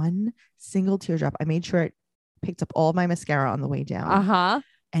one single teardrop. I made sure it picked up all my mascara on the way down. Uh-huh.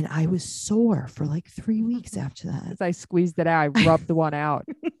 And I was sore for like 3 weeks after that. As I squeezed it out, I rubbed one out.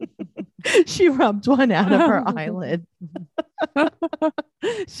 She rubbed one out of her eyelid.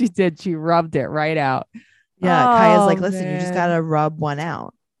 She did. She rubbed it right out. Yeah. Kaya's like, Oh, listen, you just man. got to rub one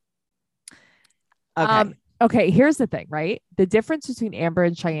out. Okay. Okay, here's the thing, right? The difference between Amber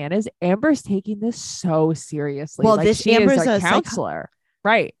and Cheyenne is Amber's taking this so seriously. Well, Like, this she Amber's is a a counselor.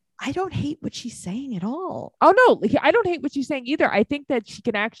 Right. I don't hate what she's saying at all. Oh no, I don't hate what she's saying either. I think that she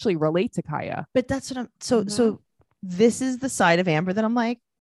can actually relate to Kaya. But that's what I'm so this is the side of Amber that I'm like,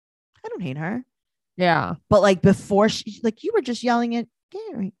 I don't hate her. Yeah. But like before she like you were just yelling at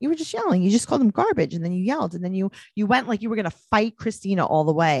Gary. You were just yelling. You just called him garbage and then you yelled and then you went like you were gonna fight Christina all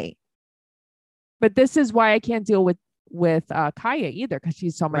the way. But this is why I can't deal with Kaya either, because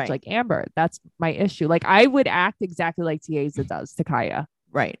she's so much Right. like Amber. That's my issue. Like I would act exactly like Tiaza does to Kaya.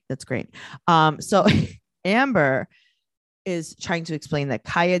 Right. That's great. So Amber is trying to explain that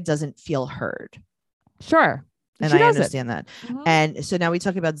Kaya doesn't feel heard. Sure. And She I doesn't. understand that. Mhm. And so now we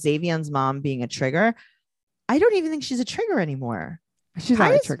talk about Xavion's mom being a trigger. I don't even think she's a trigger anymore. She's not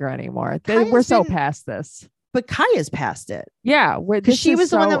a Kaya's- trigger anymore. Kaya's We're so been- past this. But Kaya's past it. Yeah. Because she was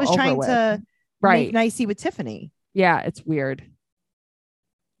the one that was trying to Right. make nicey with Tiffany. Yeah. It's weird.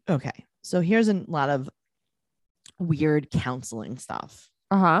 Okay. So here's a lot of weird counseling stuff.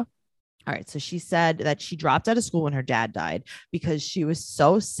 Uh-huh. All right. So she said that she dropped out of school when her dad died because she was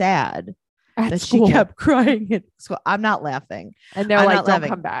so sad At that school. she kept crying at school. I'm not laughing. And they're I'm like, not don't laughing.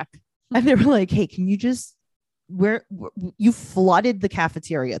 come back. And they were like, hey, can you just you flooded the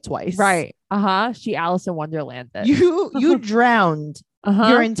cafeteria twice. Right. Uh-huh. She Alice in Wonderland it. You drowned Uh-huh.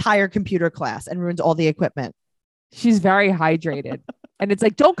 your entire computer class and ruined all the equipment. She's very hydrated. And it's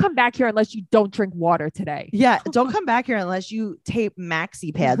like, don't come back here unless you don't drink water today. Yeah. Don't come back here unless you tape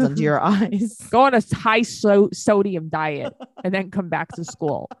maxi pads under your eyes. Go on a high sodium diet and then come back to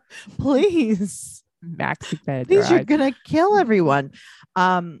school. Please. Maxi pad. Please, you're gonna kill everyone.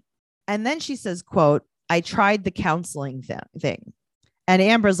 And then she says, quote, I tried the counseling thing. And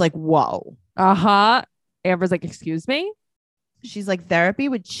Amber's like, whoa. Uh-huh. Amber's like, excuse me? She's like, therapy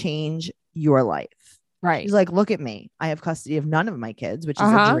would change your life. Right. She's like, look at me. I have custody of none of my kids, which is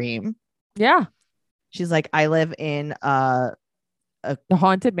Uh-huh. a dream. Yeah. She's like, I live in The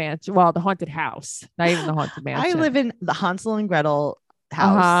haunted mansion. Well, the haunted house. Not even the haunted mansion. I live in the Hansel and Gretel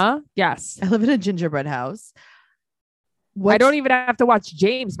house. Uh-huh. Yes. I live in a gingerbread house. I don't even have to watch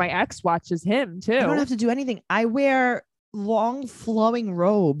James. My ex watches him too. I don't have to do anything. I wear long flowing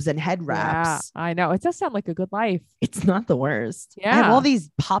robes and head wraps. Yeah, I know. It does sound like a good life. It's not the worst. I have Yeah. all these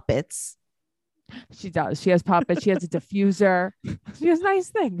puppets. She does. She has puppets. She has a diffuser. She has nice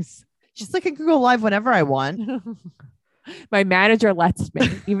things. She's like, I can go live whenever I want. My manager lets me,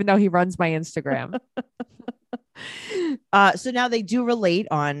 even though he runs my Instagram. So now they do relate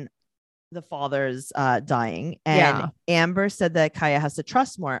on the father's dying. And Yeah. Amber said that Kaya has to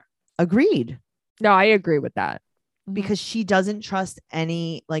trust more. Agreed. No, I agree with that. Because she doesn't trust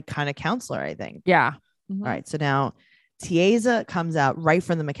any like kind of counselor, I think. Yeah. All right. So now Tiesa comes out right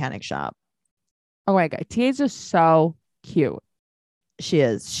from the mechanic shop. Oh my God. Tia's so cute. She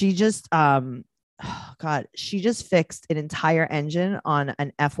is. She just oh God, she just fixed an entire engine on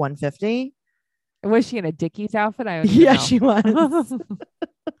an F-150. Was she in a Dickies outfit? I don't even Yeah, know. she was.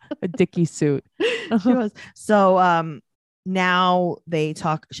 A Dickie suit. She was. So now they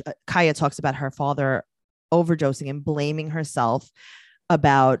talk. Kaya talks about her father overdosing and blaming herself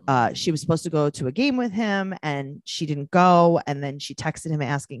about she was supposed to go to a game with him and she didn't go, and then she texted him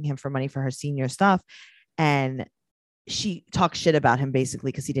asking him for money for her senior stuff, and she talked shit about him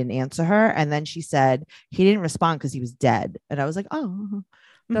basically because he didn't answer her, and then she said he didn't respond because he was dead, and I was like, oh,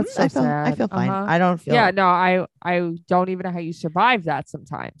 That's so I sad. feel fine. Uh-huh. I don't feel. Yeah, no, I don't even know how you survive that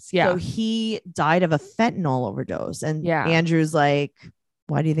sometimes. Yeah. So he died of a fentanyl overdose, and Yeah. Andrew's like,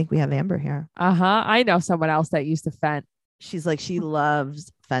 why do you think we have Amber here? Uh-huh. I know someone else that used to fent. She's like, she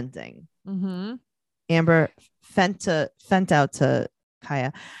loves fenting. Mm-hmm. Amber fent out to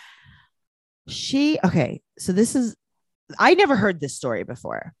Kaya. Okay. So I never heard this story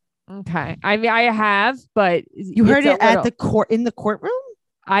before. Okay. I mean, I have, but You heard it at the court in the courtroom?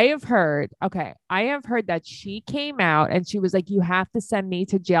 I have heard that she came out and she was like, you have to send me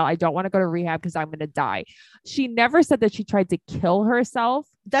to jail. I don't want to go to rehab because I'm going to die. She never said that she tried to kill herself.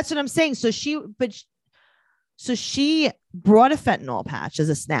 That's what I'm saying. So she brought a fentanyl patch as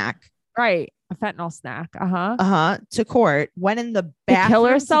a snack. Right. A fentanyl snack. Uh-huh. To court, went in the To bathroom kill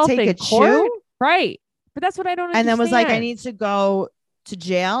herself to take in a court? chew, Right. But that's what I don't understand. and then was like, I need to go to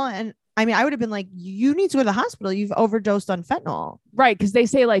jail. And I mean, I would have been like, you need to go to the hospital. You've overdosed on fentanyl. Right. Because they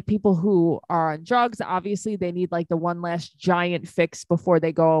say like people who are on drugs, obviously they need like the one last giant fix before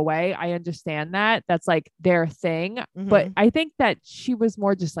they go away. I understand that. That's like their thing. But Mhm. I think that she was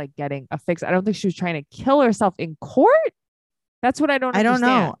more just like getting a fix. I don't think she was trying to kill herself in court. That's what I don't understand.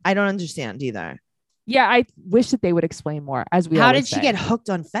 know. I don't understand either. Yeah. I wish that they would explain more as we How always did she say. get hooked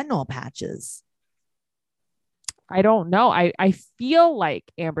on fentanyl patches? I don't know. I feel like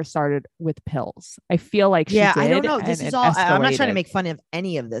Amber started with pills. I feel like she Yeah, did. I don't know. And This is it all. I'm not trying to escalated. make fun of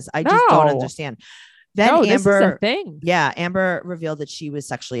any of this. I just don't No. understand. Then No, this is a Amber, thing. yeah, Amber revealed that she was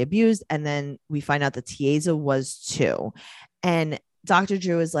sexually abused, and then we find out that Tiesa was too. And Dr.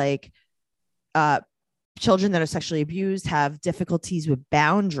 Drew is like, children that are sexually abused have difficulties with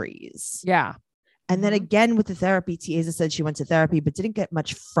boundaries. Yeah. And then again with the therapy, Tiesa said she went to therapy but didn't get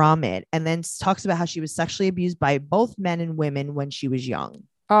much from it. And then talks about how she was sexually abused by both men and women when she was young.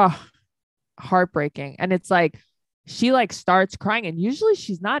 Oh, heartbreaking. And it's like she like starts crying, and usually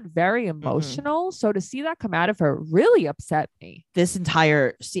she's not very emotional. So to see that come out of her really upset me. This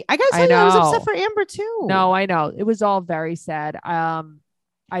entire I gotta I tell you, I was know. upset for Amber too. No, I know. It was all very sad.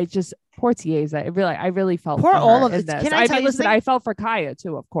 I just poor Tiesa. I really felt Poor for all her of in this. this. Can I tell you listen, something? I felt for Kaya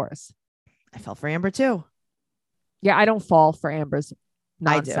too, of course. I felt for Amber too. Yeah, I don't fall for Amber's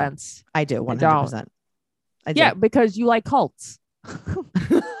I do. nonsense. I do 100%. I do. Yeah, because you like cults.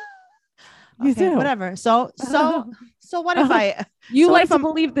 You Okay, do. whatever. So what if I You So what like if to I'm-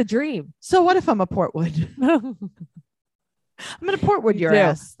 believe the dream. so what if I'm a Portwood? I'm gonna Portwood your do.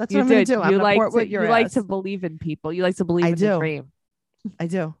 ass. That's what I'm gonna do. I'm You gonna like Portwood to, your you ass. like to believe in people. You like to believe I in the do. dream. I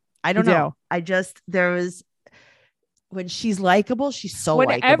do. I don't You know. do. I just when she's likable, she's so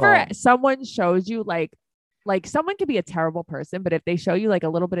Whenever likable. someone shows you like someone can be a terrible person, but if they show you like a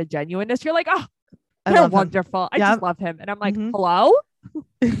little bit of genuineness, you're like, oh, I they're love him. wonderful. I Yep. just love him. And I'm like, Mhm. hello?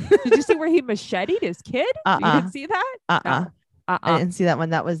 Did you see where he macheted his kid? You didn't see that? I No. didn't see that one.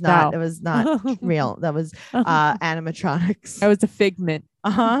 That was not. No. It was not real. That was animatronics. That was a figment.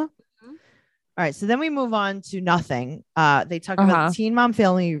 Uh-huh. All right. So then we move on to nothing. They talk about the Teen Mom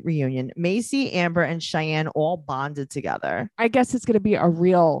family reunion. Macy, Amber, and Cheyenne all bonded together. I guess it's going to be a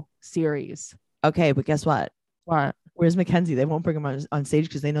real series. Okay, but guess what? What? Where's Mackenzie? They won't bring him on stage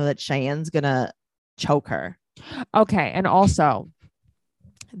because they know that Cheyenne's gonna choke her. Okay. And also,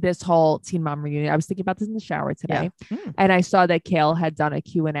 this whole Teen Mom reunion, I was thinking about this in the shower today. And I saw that Kale had done a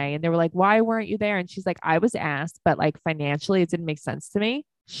Q&A, and they were like, why weren't you there? And she's like, I was asked, but like financially, it didn't make sense to me.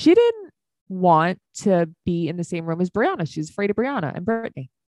 She didn't want to be in the same room as Brianna. She's afraid of Brianna and Brittany.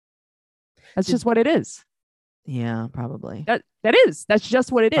 That's just what it is. Yeah, probably. That's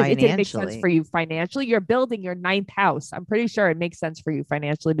just what it is. It didn't make sense Financially. for you financially. You're building your 9th house. I'm pretty sure it makes sense for you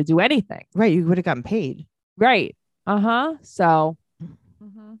financially to do anything. Right. You would have gotten paid. Right. So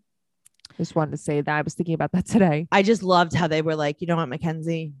just wanted to say that. I was thinking about that today. I just loved how they were like, you know what,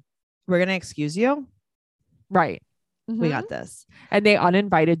 Mackenzie, we're going to excuse you. Right. We got this. And they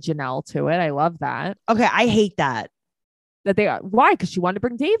uninvited Janelle to it. I love that. Okay. I hate that. Why? Because she wanted to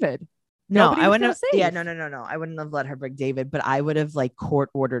bring David. No, Nobody I was wouldn't have. gonna Yeah, save. no. I wouldn't have let her bring David, but I would have like court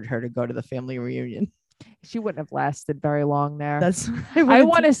ordered her to go to the family reunion. She wouldn't have lasted very long there. That's I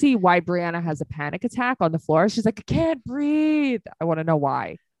want to see why Brianna has a panic attack on the floor. She's like, I can't breathe. I want to know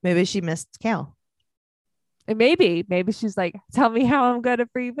why. Maybe she missed Cal. And maybe she's like, tell me how I'm gonna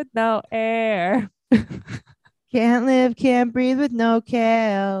breathe with no air. Can't live, can't breathe with no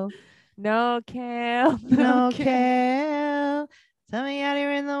Cal. No Cal. No Cal. Tell me how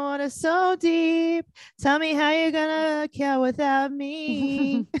you're in the water so deep. Tell me how you're gonna Cal without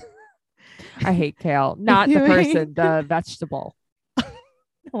me. I hate kale. Not the You person, the vegetable.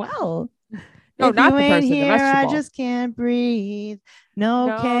 Well, No, if not you the ain't person, the here, I vegetable. just can't breathe. No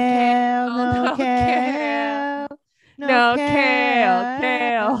No Cal, Cal, no no Cal. No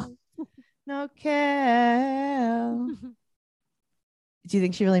Cal. No Cal. Do you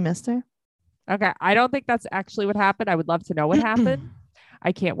think she really missed her? Okay. I don't think that's actually what happened. I would love to know what happened.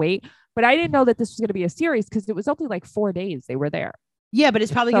 I can't wait. But I didn't know that this was going to be a series because it was only like 4 days they were there. Yeah, but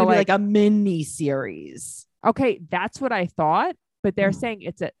it's probably So, going to be like- like a mini series. Okay. That's what I thought. But they're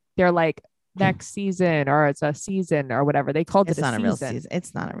saying they're like next season or it's a season or whatever. They called It's it not a a real season. season.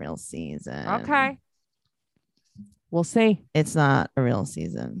 It's not a real season. Okay. We'll see. It's not a real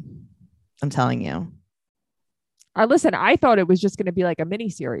season. I'm telling you. Listen, I thought it was just going to be like a mini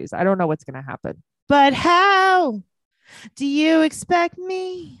series. I don't know what's going to happen. But how do you expect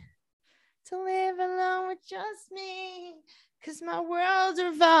me to live alone with just me? Because my world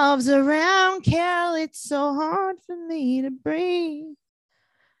revolves around Cal. It's so hard for me to breathe.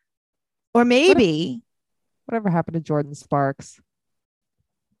 Or maybe, Whatever happened to Jordan Sparks?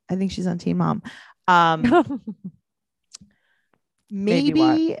 I think she's on Teen Mom. Maybe what?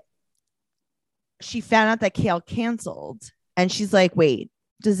 Maybe she found out that Kale canceled and she's like, wait,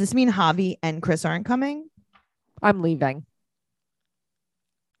 does this mean Javi and Chris aren't coming? I'm leaving.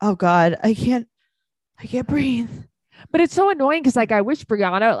 Oh God, I can't breathe. But it's so annoying because like I wish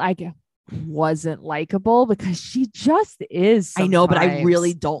Brianna like wasn't likable because she just is. I know, but I sometimes.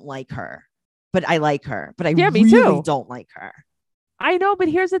 really don't like her. But I like her. But I Yeah, me really too. don't like her. I know, but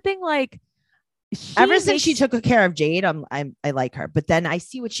here's the thing: like, Ever since she took care of Jade, I like her. But then I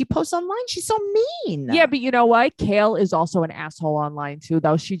see what she posts online. She's so mean. yeah, but you know what? Kale is also an asshole online too,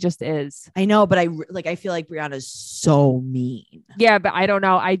 though. She just is. I know, but I feel like Brianna's so mean. Yeah, but I don't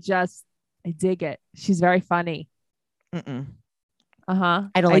know. I dig it. She's very funny. Mm-mm. I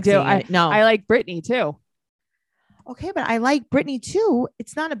I don't like do. seeing it. No. I like Brittany too. Okay, but I like Brittany too.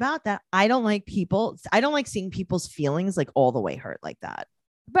 It's not about that. I don't like seeing people's feelings like all the way hurt like that.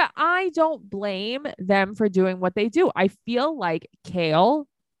 But I don't blame them for doing what they do. I feel like Kale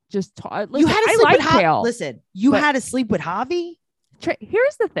just listen, You had to I sleep like with Kale. Listen, you but- had to sleep with Javi.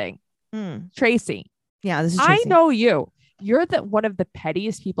 Here's the thing, Tracy. Yeah, this is I Tracy. know you. You're one of the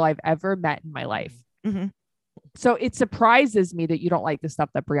pettiest people I've ever met in my life. Mhm. So it surprises me that you don't like the stuff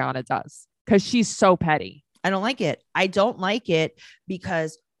that Brianna does because she's so petty. I don't like it. I don't like it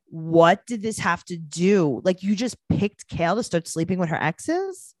because what did this have to do? Like you just picked Kale to start sleeping with her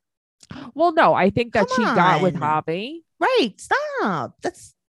exes? Well, no, I think that Come she got with on. Javi. Right. Stop.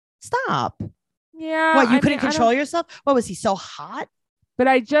 Stop. Yeah. What, you I couldn't mean, I don't- control yourself? What, was he so hot? But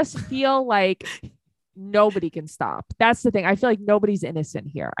I just feel like nobody can stop. That's the thing. I feel like nobody's innocent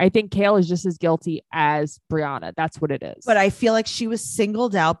here. I think Kale is just as guilty as Brianna. That's what it is. But I feel like she was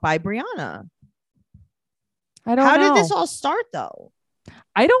singled out by Brianna. I don't How know. did this all start though?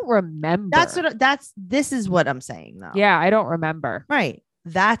 I don't remember. This is what I'm saying though. Yeah, I don't remember. Right.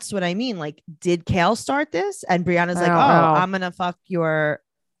 That's what I mean. Like, did Kale start this? And Brianna's I like, don't oh, know. I'm going to fuck your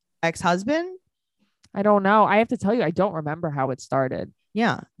ex-husband. I don't know. I have to tell you, I don't remember how it started.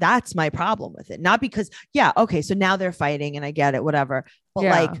 Yeah. That's my problem with it. Not because, yeah. Okay. So now they're fighting and I get it, whatever. But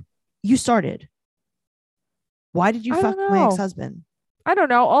Yeah. like you started. Why did you I fuck don't my know. ex-husband? I don't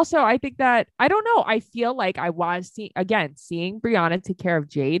know. Also, I think that I don't know. I feel like I was seeing Brianna take care of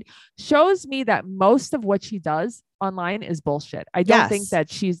Jade shows me that most of what she does online is bullshit. I don't think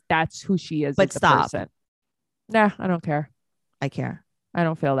Yes. that that's who she is. But as a stop. person. Nah, I don't care. I care. I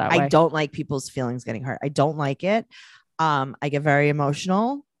don't feel that way. I don't like people's feelings getting hurt. I don't like it. I get very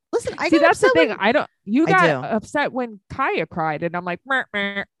emotional. listen, I See, got that's the upset thing. when- You I got do. upset when Kaya cried, and I'm like, meh,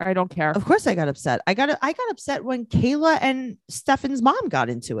 meh, I don't care. Of course I got upset. I got upset when Kayla and Stefan's mom got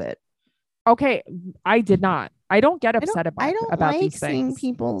into it. Okay, I did not. I don't get upset I don't about like these seeing things.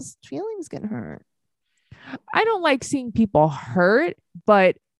 people's feelings get hurt. I don't like seeing people hurt,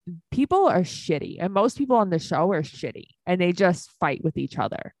 but people are shitty, and most people on the show are shitty, and they just fight with each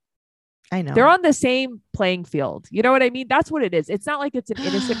other. I know. They're on the same playing field. You know what I mean? That's what it is. It's not like it's an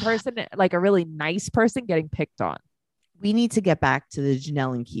innocent person, like a really nice person getting picked on. We need to get back to the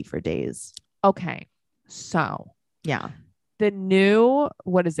Janelle and Kiefer days. Okay, so Yeah. the new,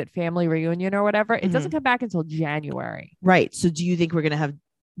 what is it, family reunion or whatever, it Mm-hmm. doesn't come back until January. Right. So do you think we're going to have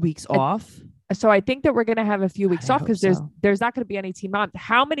weeks off? So I think that we're going to have a few weeks I off hope because so. there's not going to be any Teen Mom.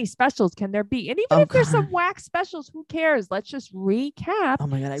 How many specials can there be? And even Oh, if there's some God. whack specials, who cares? Let's just recap Oh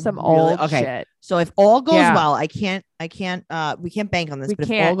my God. some old okay. shit. So if all goes Yeah. well, we can't bank on this, We but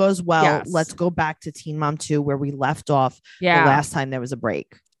if all can't. goes well, Yes. let's go back to Teen Mom 2 where we left off the Yeah. last time there was a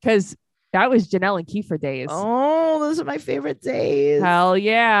break. Because that was Janelle and Kiefer days. Oh, those are my favorite days. Hell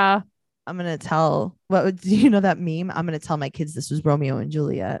yeah. I'm going to tell, do you know that meme? I'm going to tell my kids this was Romeo and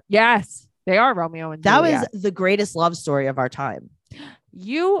Juliet. Yes. They are Romeo and That Juliet. was the greatest love story of our time.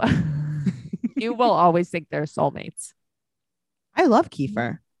 You will always think they're soulmates. I love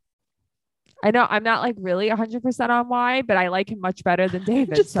Kiefer. I know I'm not like really 100% on why, but I like him much better than I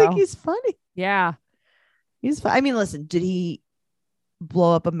David. just so think he's funny. yeah. He's fun. I mean, listen, did he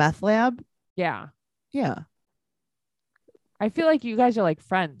blow up a meth lab? Yeah. Yeah. I feel like you guys are like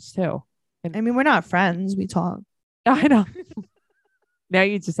friends too. I mean, we're not friends. We talk. I know. Now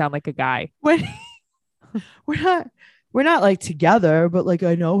you just sound like a guy. We're not like together, but like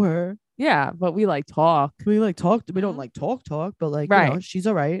I know her. Yeah, but we like talk. We like talk. We don't like talk, but like you know, Right. she's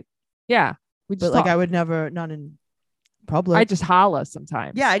all right. Yeah. We just But like talk. I would never, not in public. I just holla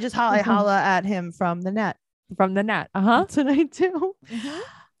sometimes. yeah, I just I holla at him from the net From the net. Uh-huh. tonight too.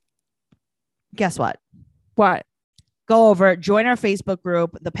 Guess what? What? Go over, join our Facebook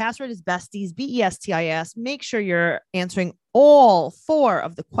group. The password is besties, BESTIS. Make sure you're answering all 4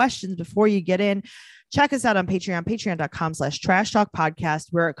 of the questions before you get in. Check us out on Patreon, patreon.com/trash talk podcast.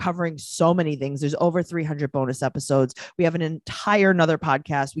 We're covering so many things. There's over 300 bonus episodes. We have an entire another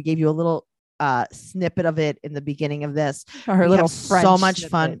podcast. We gave you a little snippet of it in the beginning of this. Our We little have French so much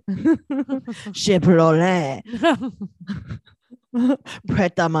fun. Chipolé,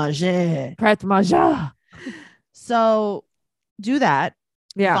 prêt à manger. Prête manger. So do that.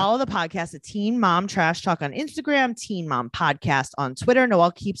 Yeah. Follow the podcast at Teen Mom Trash Talk on Instagram, Teen Mom Podcast on Twitter.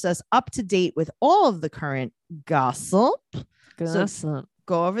 Noelle keeps us up to date with all of the current gossip. So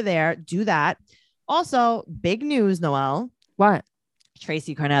go over there, do that. Also, big news, Noelle. What?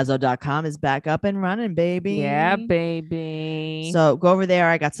 TracyCarnazzo.com is back up and running, baby. Yeah, baby. So go over there.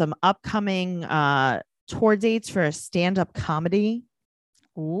 I got some upcoming tour dates for a stand-up comedy.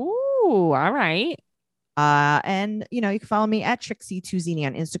 Ooh, all right. And you can follow me at Trixie Tuzini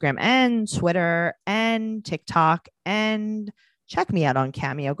on Instagram and Twitter and TikTok, and check me out on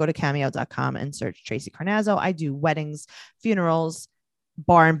Cameo. Go to cameo.com and search Tracy Carnazzo. I do weddings, funerals,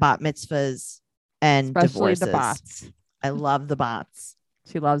 bar and bat mitzvahs, and Especially divorces. the bots. I love the bots.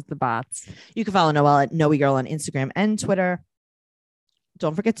 She loves the bots. You can follow Noelle at Noe Girl on Instagram and Twitter.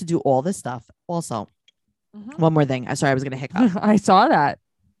 Don't forget to do all this stuff. Also, one more thing. I'm sorry, I was going to hiccup. I saw that.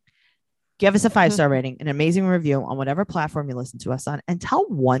 Give us a 5-star rating, an amazing review on whatever platform you listen to us on, and tell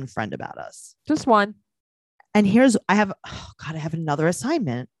one friend about us. Just one. And I have another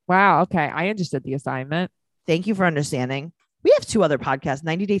assignment. Wow. Okay. I understood the assignment. Thank you for understanding. We have 2 other podcasts,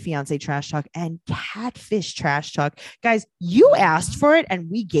 90 Day Fiance Trash Talk and Catfish Trash Talk. Guys, you asked for it and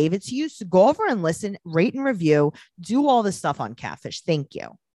we gave it to you. So go over and listen, rate and review, do all this stuff on Catfish. Thank you.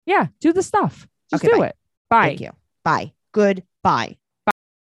 Yeah. Do the stuff. Just Okay, do bye. it. Bye. Thank you. Bye. Goodbye.